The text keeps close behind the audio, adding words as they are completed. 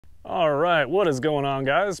All right, what is going on,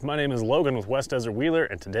 guys? My name is Logan with West Desert Wheeler,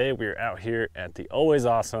 and today we are out here at the always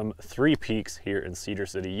awesome Three Peaks here in Cedar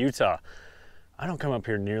City, Utah. I don't come up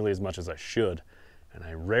here nearly as much as I should, and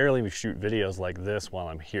I rarely shoot videos like this while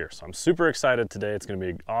I'm here. So I'm super excited today. It's gonna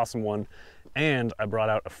be an awesome one. And I brought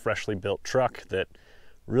out a freshly built truck that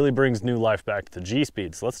really brings new life back to the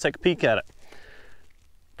G-Speed. So let's take a peek at it.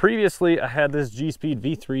 Previously, I had this G-Speed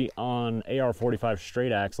V3 on AR45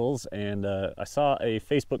 straight axles, and I saw a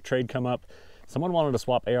Facebook trade come up. Someone wanted to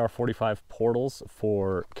swap AR45 portals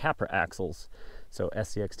for Capra axles. So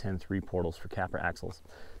SCX-10 3 portals for Capra axles.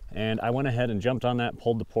 And I went ahead and jumped on that,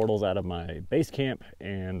 pulled the portals out of my base camp,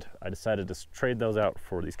 and I decided to trade those out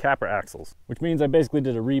for these Capra axles, which means I basically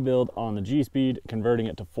did a rebuild on the G-Speed, converting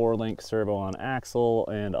it to 4-link servo on axle,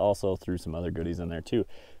 and also threw some other goodies in there too.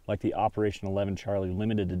 Like the Operation 11 Charlie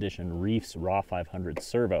limited edition Reefs Raw 500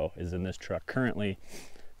 servo is in this truck currently.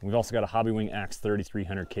 We've also got a Hobbywing Axe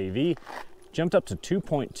 3300 KV, jumped up to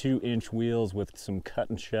 2.2-inch wheels with some cut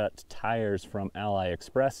and shut tires from Ally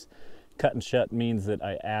Express. Cut and shut means that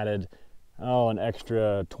I added an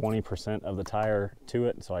extra 20% of the tire to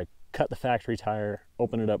it. So I cut the factory tire,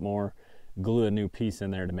 open it up more, glue a new piece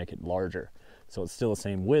in there to make it larger. So it's still the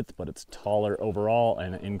same width, but it's taller overall,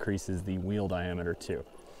 and it increases the wheel diameter too.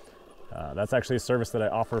 That's actually a service that I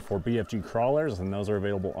offer for BFG crawlers, and those are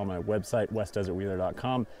available on my website,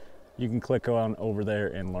 westdesertwheeler.com. You can click on over there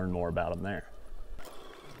and learn more about them there.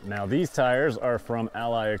 Now these tires are from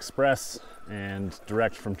Ally Express and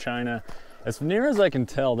direct from China. As near as I can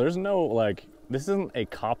tell, there's no, this isn't a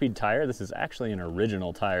copied tire. This is actually an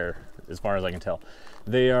original tire as far as I can tell.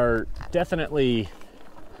 They are definitely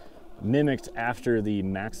mimicked after the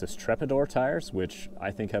Maxxis Trepador tires, which I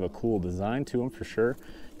think have a cool design to them for sure.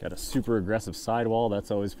 Got a super aggressive sidewall, that's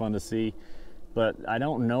always fun to see. But I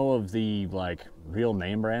don't know of the real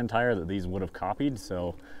name brand tire that these would have copied,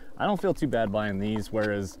 so I don't feel too bad buying these,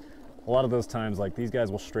 whereas a lot of those times, these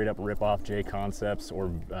guys will straight up rip off J Concepts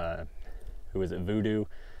or who is it, Voodoo,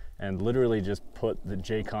 and literally just put the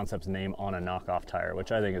J Concepts name on a knockoff tire,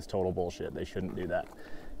 which I think is total bullshit. They shouldn't do that.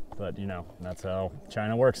 But you know, that's how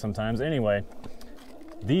China works sometimes. Anyway,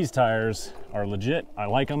 these tires are legit. I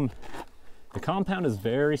like them. The compound is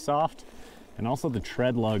very soft, and also the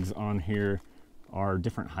tread lugs on here are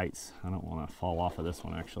different heights. I don't want to fall off of this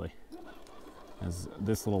one actually. As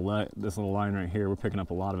this little line right here, we're picking up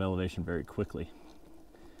a lot of elevation very quickly.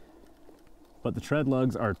 But the tread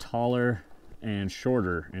lugs are taller and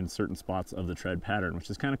shorter in certain spots of the tread pattern, which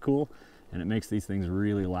is kind of cool, and it makes these things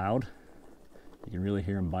really loud. You can really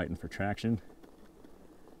hear them biting for traction,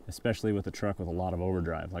 especially with a truck with a lot of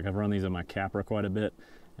overdrive. I've run these on my Capra quite a bit,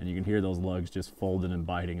 and you can hear those lugs just folding and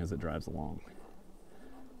biting as it drives along.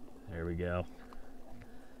 There we go.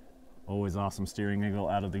 Always awesome steering angle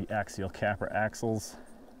out of the Axial Capra axles.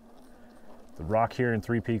 The rock here in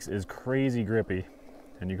Three Peaks is crazy grippy,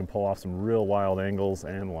 and you can pull off some real wild angles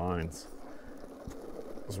and lines.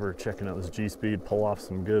 As we're checking out this G-Speed, pull off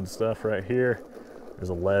some good stuff right here. There's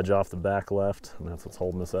a ledge off the back left, and that's what's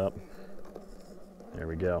holding this up. There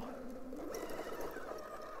we go.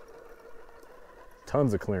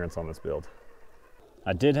 Tons of clearance on this build.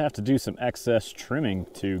 I did have to do some excess trimming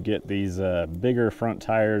to get these bigger front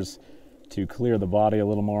tires to clear the body a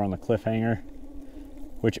little more on the cliffhanger,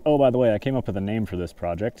 which, oh, by the way, I came up with a name for this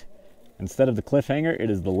project. Instead of the cliffhanger, it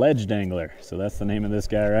is the ledge dangler. So that's the name of this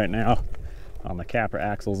guy right now on the Capra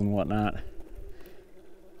axles and whatnot.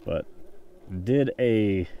 But did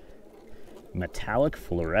a metallic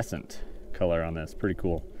fluorescent color on this. Pretty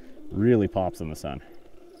cool. Really pops in the sun.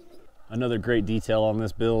 Another great detail on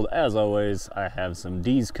this build, as always, I have some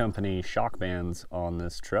Deez company shock bands on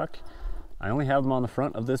this truck. I only have them on the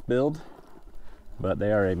front of this build, but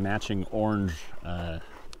they are a matching orange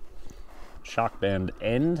shock band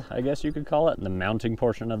end, I guess you could call it. The mounting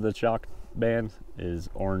portion of the shock band is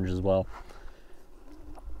orange as well.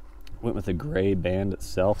 Went with the gray band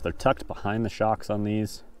itself. They're tucked behind the shocks on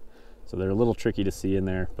these, so they're a little tricky to see in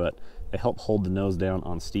there, but they help hold the nose down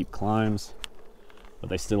on steep climbs, but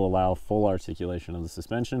they still allow full articulation of the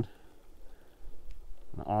suspension.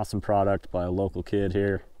 An awesome product by a local kid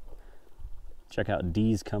here. Check out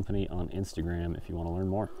Deez Company on Instagram if you want to learn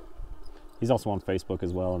more. He's also on Facebook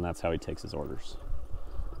as well, and that's how he takes his orders.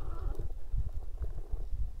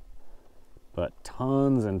 But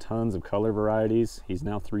tons and tons of color varieties. He's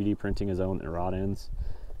now 3D printing his own band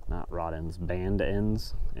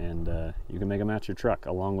ends, and you can make them match your truck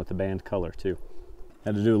along with the band color too.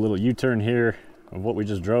 Had to do a little U-turn here of what we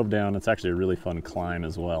just drove down. It's actually a really fun climb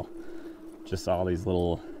as well. Just all these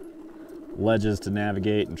little ledges to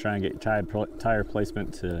navigate and try and get tire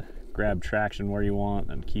placement to grab traction where you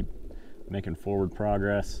want and keep making forward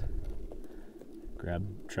progress. Grab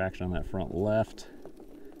traction on that front left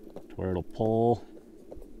to where it'll pull.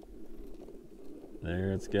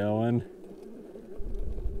 There it's going.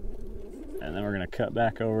 And then we're gonna cut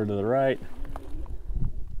back over to the right.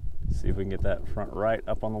 See if we can get that front right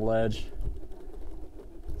up on the ledge.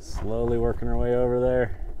 Slowly working our way over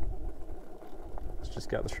there. It's just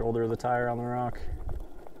got the shoulder of the tire on the rock.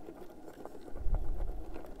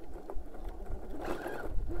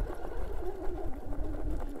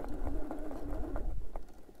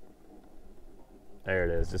 There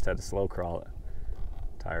it is, just had to slow crawl it.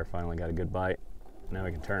 Tire finally got a good bite. Now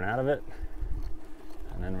we can turn out of it.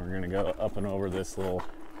 And then we're gonna go up and over this little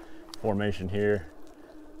formation here.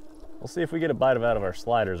 We'll see if we get a bite out of our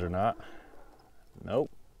sliders or not. Nope,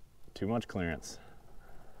 too much clearance.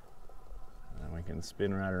 And we can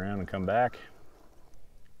spin right around and come back.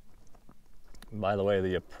 By the way,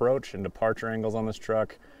 the approach and departure angles on this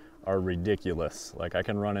truck are ridiculous. Like, I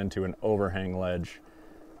can run into an overhang ledge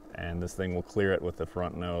and this thing will clear it with the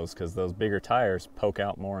front nose because those bigger tires poke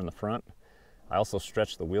out more in the front. I also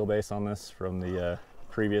stretched the wheelbase on this from the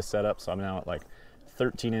previous setup, so I'm now at like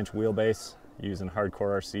 13-inch wheelbase using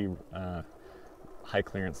Hardcore RC high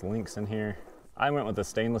clearance links in here. I went with the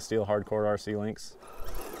stainless steel Hardcore RC links.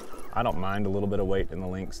 I don't mind a little bit of weight in the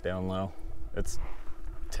links down low. It's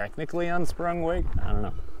technically unsprung weight, I don't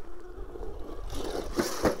know.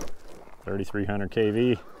 3,300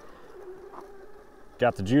 kV.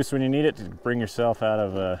 Got the juice when you need it to bring yourself out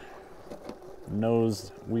of a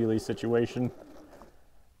nose wheelie situation.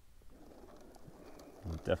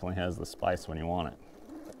 It definitely has the spice when you want it.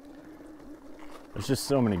 There's just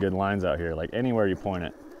so many good lines out here. Like, anywhere you point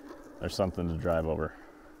it, there's something to drive over.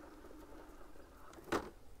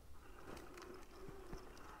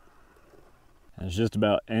 And it's just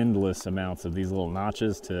about endless amounts of these little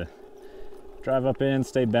notches to drive up in,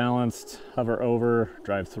 stay balanced, hover over,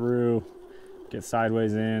 drive through, get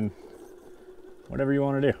sideways in, whatever you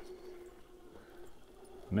want to do.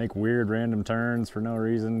 Make weird random turns for no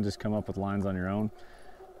reason, just come up with lines on your own.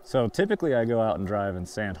 So typically I go out and drive in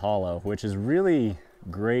Sand Hollow, which is really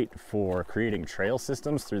great for creating trail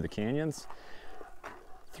systems through the canyons.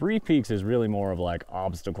 Three Peaks is really more of like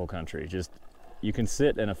obstacle country. Just, you can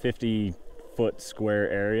sit in a 50-foot square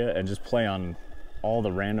area and just play on all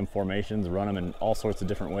the random formations, run them in all sorts of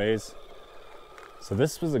different ways. So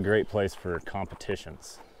this was a great place for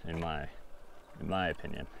competitions, in my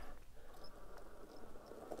opinion.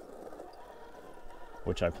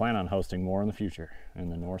 Which I plan on hosting more in the future in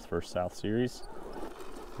the North vs. South series.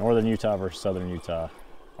 Northern Utah versus Southern Utah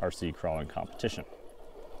RC crawling competition.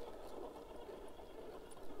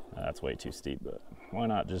 That's way too steep, but why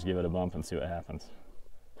not just give it a bump and see what happens.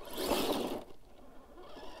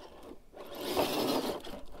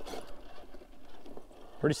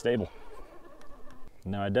 Pretty stable.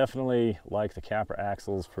 Now, I definitely like the Capra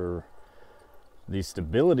axles for the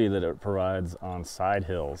stability that it provides on side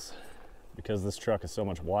hills. Because this truck is so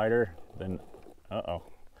much wider than,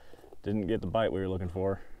 didn't get the bite we were looking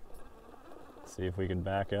for. Let's see if we can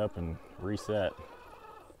back up and reset.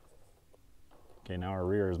 Okay, now our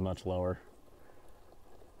rear is much lower,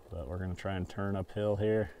 but we're gonna try and turn uphill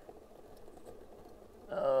here.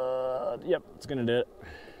 Yep, it's gonna do it.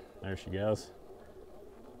 There she goes.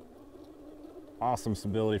 Awesome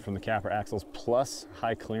stability from the Capra axles, plus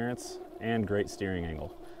high clearance and great steering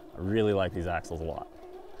angle. I really like these axles a lot.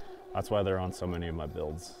 That's why they're on so many of my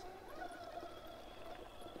builds.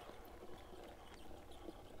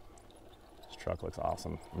 This truck looks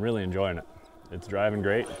awesome. I'm really enjoying it. It's driving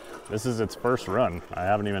great. This is its first run. I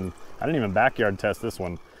didn't even backyard test this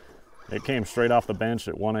one. It came straight off the bench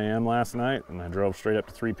at 1 a.m. last night, and I drove straight up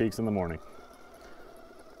to Three Peaks in the morning.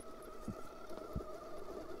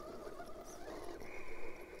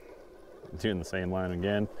 Doing the same line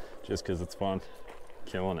again, just because it's fun.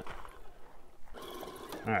 Killing it.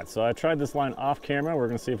 All right, so I tried this line off camera. We're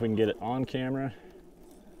gonna see if we can get it on camera.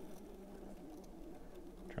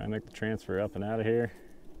 Try and make the transfer up and out of here.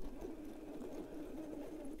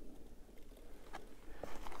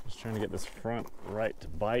 Just trying to get this front right to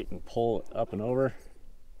bite and pull it up and over.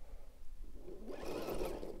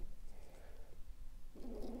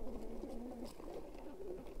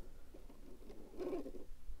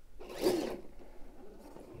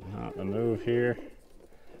 Not the move here.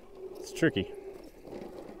 It's tricky.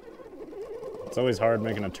 It's always hard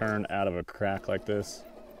making a turn out of a crack like this.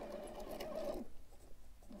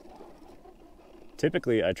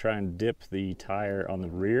 Typically, I try and dip the tire on the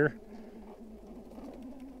rear.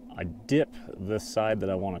 I dip the side that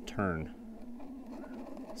I want to turn.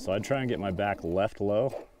 So I try and get my back left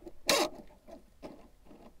low.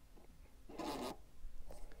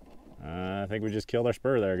 I think we just killed our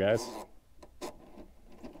spur there, guys.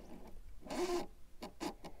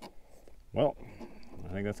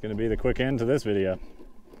 think that's going to be the quick end to this video.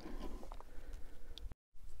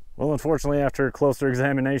 Well, unfortunately, after closer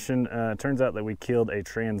examination, it turns out that we killed a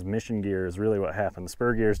transmission gear is really what happened. The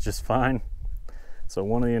spur gear is just fine. So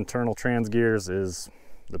one of the internal trans gears is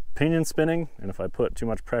the pinion spinning, and if I put too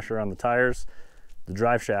much pressure on the tires, the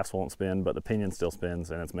drive shafts won't spin, but the pinion still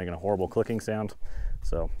spins, and it's making a horrible clicking sound.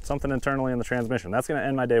 So something internally in the transmission. That's gonna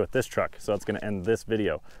end my day with this truck, so it's gonna end this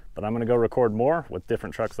video. But I'm gonna go record more with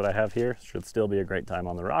different trucks that I have here. Should still be a great time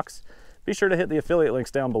on the rocks. Be sure to hit the affiliate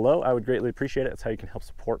links down below. I would greatly appreciate it. It's how you can help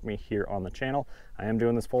support me here on the channel. I am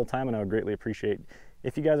doing this full time, and I would greatly appreciate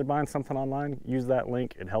if you guys are buying something online, use that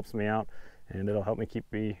link. It helps me out, and it'll help me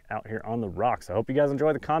keep me out here on the rocks. I hope you guys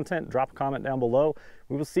enjoy the content. Drop a comment down below.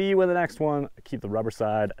 We will see you in the next one. Keep the rubber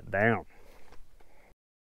side down.